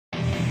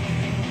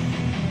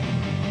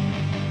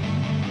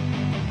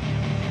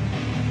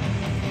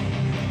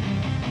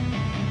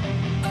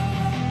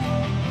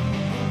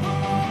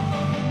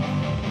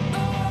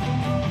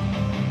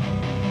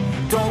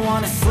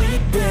wanna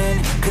sleep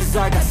in, cause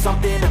I got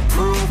something to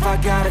prove. I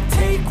gotta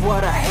take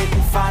what I hate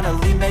and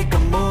finally make a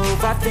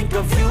move. I think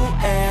of you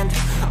and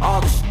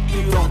all the shit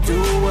you don't do.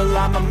 Well,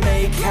 I'ma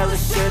make hella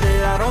sure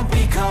that I don't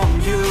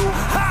become you.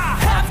 I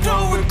have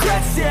no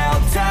regrets, yeah,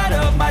 I'll tie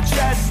up my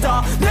chest.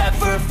 I'll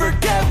never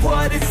forget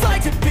what it's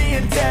like to be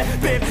in debt.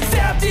 Been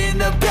stabbed in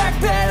the back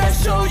bed, I'll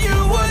show you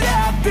what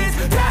happens.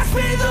 Pass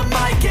me the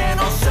mic and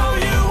I'll show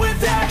you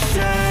with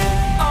action.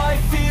 I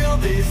feel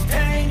this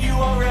pain, you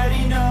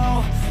already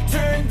know.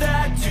 Turn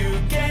that to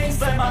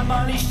gains, let my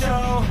money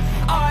show.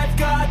 I've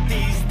got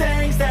these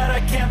things that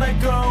I can't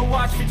let go.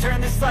 Watch me turn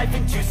this life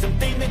into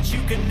something that you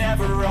can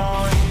never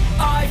own.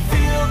 I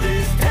feel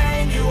this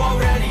pain, you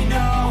already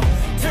know.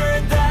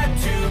 Turn that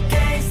to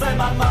gains, let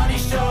my money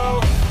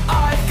show.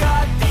 I've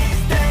got these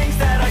things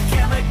that I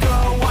can't let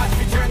go. Watch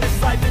me turn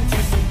this life into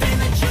something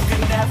that you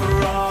can never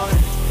own.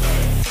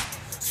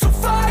 So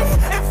fight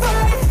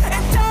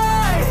and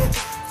die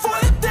for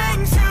the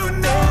things you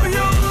know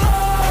you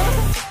love.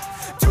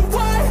 Do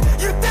what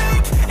you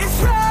think is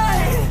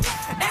right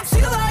and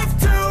see life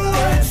do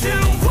what you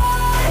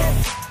want.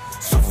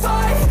 So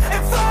fight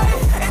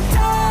and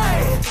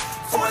die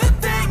for the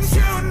things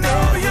you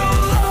know you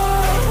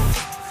love.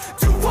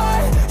 Do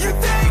what you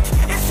think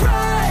is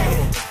right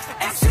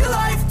and see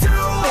life do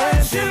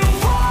what you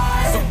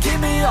want. So give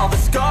me all the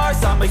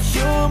scars, I'm a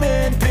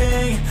human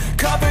being.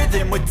 Cover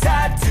them with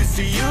tattoos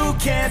so you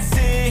can't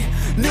see.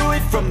 Knew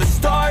it from the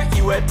start,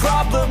 you had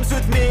problems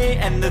with me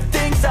and the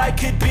things I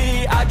could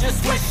be, I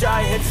just wish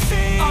I had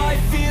seen. I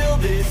feel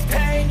this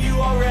pain, you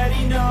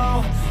already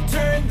know.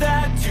 Turn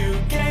that to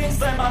gains,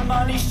 let my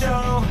money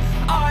show.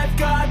 I've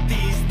got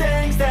these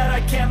things that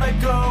I can't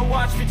let go.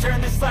 Watch me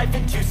turn this life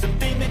into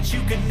something that you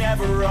can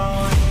never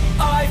own.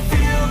 I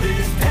feel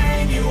this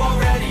pain, you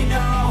already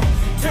know.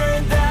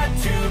 Turn that